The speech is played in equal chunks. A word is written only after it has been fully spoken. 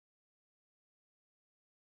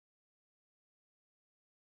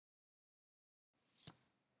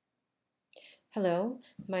Hello,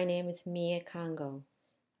 my name is Mie Kongo.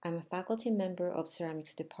 I'm a faculty member of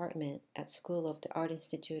Ceramics Department at School of the Art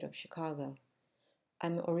Institute of Chicago.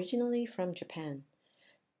 I'm originally from Japan,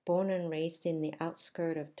 born and raised in the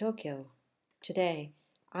outskirts of Tokyo. Today,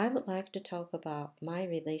 I would like to talk about my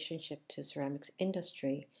relationship to ceramics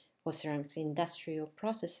industry or ceramics industrial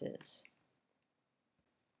processes.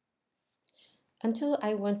 Until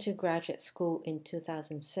I went to graduate school in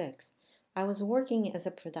 2006, I was working as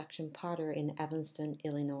a production potter in Evanston,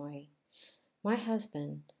 Illinois. My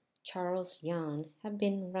husband, Charles Yan, had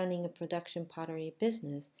been running a production pottery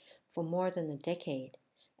business for more than a decade,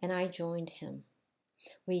 and I joined him.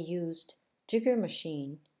 We used jigger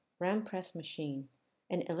machine, ram press machine,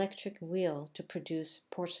 and electric wheel to produce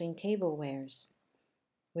porcelain tablewares.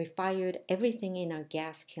 We fired everything in our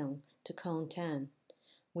gas kiln to cone 10.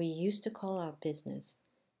 We used to call our business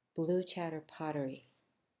Blue Chatter Pottery.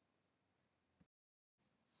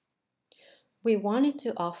 We wanted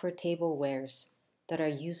to offer tablewares that are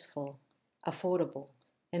useful, affordable,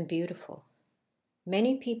 and beautiful.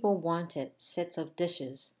 Many people wanted sets of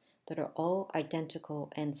dishes that are all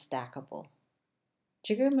identical and stackable.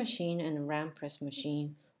 Jigger machine and ram press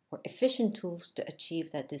machine were efficient tools to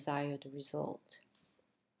achieve that desired result.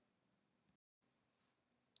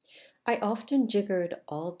 I often jiggered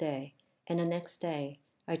all day, and the next day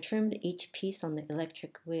I trimmed each piece on the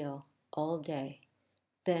electric wheel all day.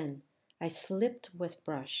 Then I slipped with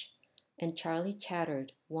brush, and Charlie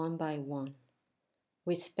chattered one by one.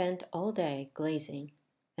 We spent all day glazing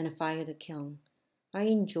and fired the kiln. I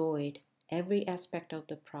enjoyed every aspect of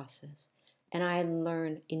the process, and I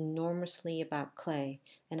learned enormously about clay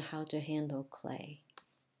and how to handle clay.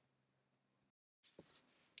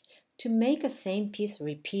 To make a same piece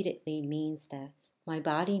repeatedly means that my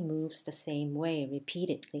body moves the same way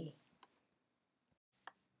repeatedly.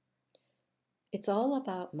 It's all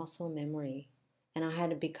about muscle memory, and I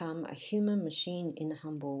had to become a human machine in a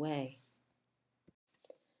humble way.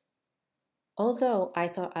 Although I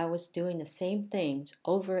thought I was doing the same things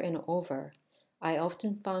over and over, I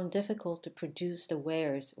often found difficult to produce the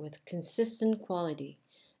wares with consistent quality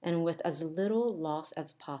and with as little loss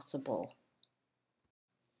as possible.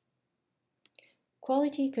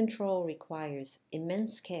 Quality control requires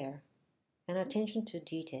immense care and attention to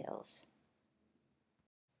details.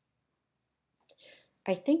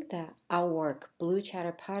 I think that our work, Blue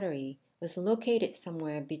Chatter Pottery, was located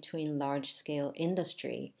somewhere between large-scale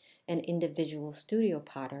industry and individual studio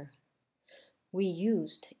potter. We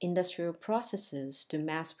used industrial processes to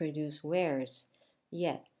mass-produce wares,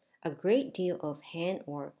 yet a great deal of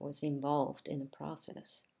handwork was involved in the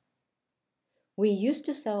process. We used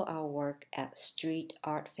to sell our work at street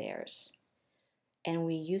art fairs, and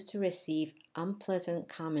we used to receive unpleasant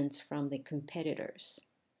comments from the competitors.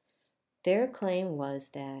 Their claim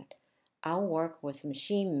was that our work was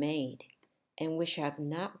machine-made and we should have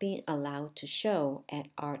not been allowed to show at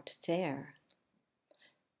art fair.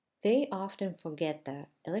 They often forget that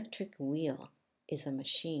electric wheel is a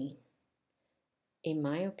machine. In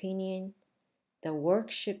my opinion, the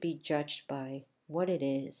work should be judged by what it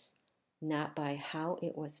is, not by how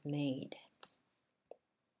it was made.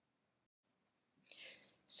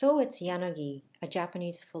 So it's Yanagi, a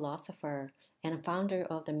Japanese philosopher and a founder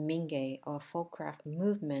of the Minge or folk craft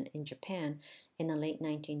movement in Japan in the late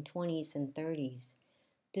 1920s and 30s,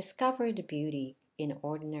 discovered the beauty in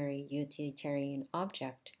ordinary utilitarian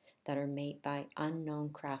objects that are made by unknown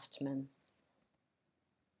craftsmen.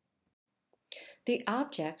 The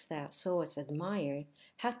objects that Soas admired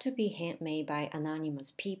had to be handmade by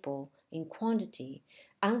anonymous people in quantity,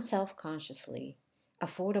 unself-consciously,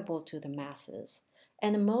 affordable to the masses,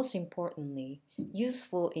 and most importantly,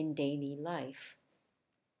 useful in daily life.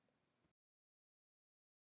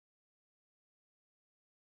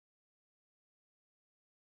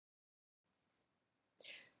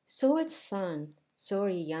 Soet's son,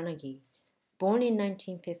 Sori Yanagi, born in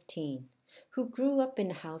 1915, who grew up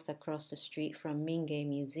in a house across the street from Minge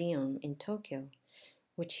Museum in Tokyo,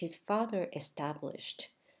 which his father established,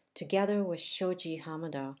 together with Shoji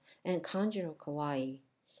Hamada and Kanjiro Kawai,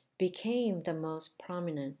 became the most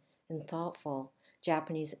prominent and thoughtful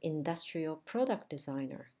Japanese industrial product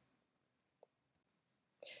designer.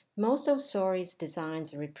 Most of Sori's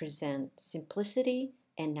designs represent simplicity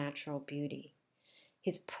and natural beauty.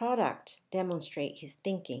 His products demonstrate his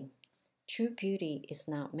thinking. True beauty is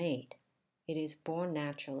not made. It is born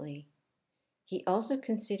naturally. He also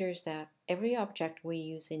considers that every object we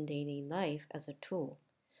use in daily life as a tool,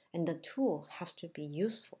 and the tool has to be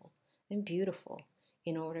useful and beautiful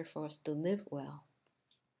in order for us to live well.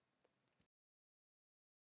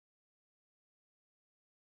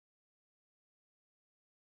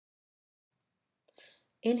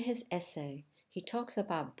 In his essay, he talks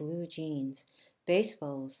about blue jeans,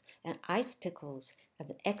 baseballs, and ice pickles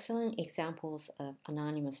as excellent examples of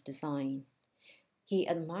anonymous design. He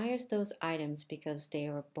admires those items because they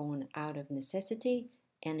are born out of necessity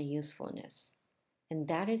and usefulness. And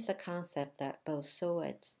that is a concept that both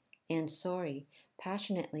Soets and Sori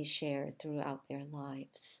passionately share throughout their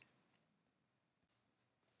lives.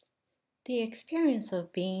 The experience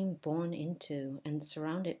of being born into and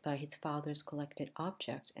surrounded by his father's collected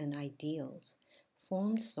objects and ideals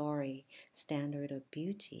formed Sori's standard of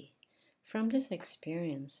beauty. From this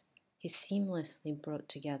experience, he seamlessly brought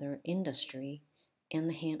together industry and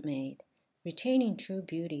the handmade, retaining true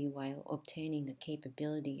beauty while obtaining the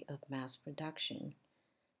capability of mass production.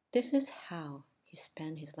 This is how he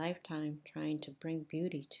spent his lifetime trying to bring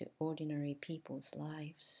beauty to ordinary people's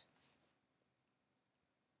lives.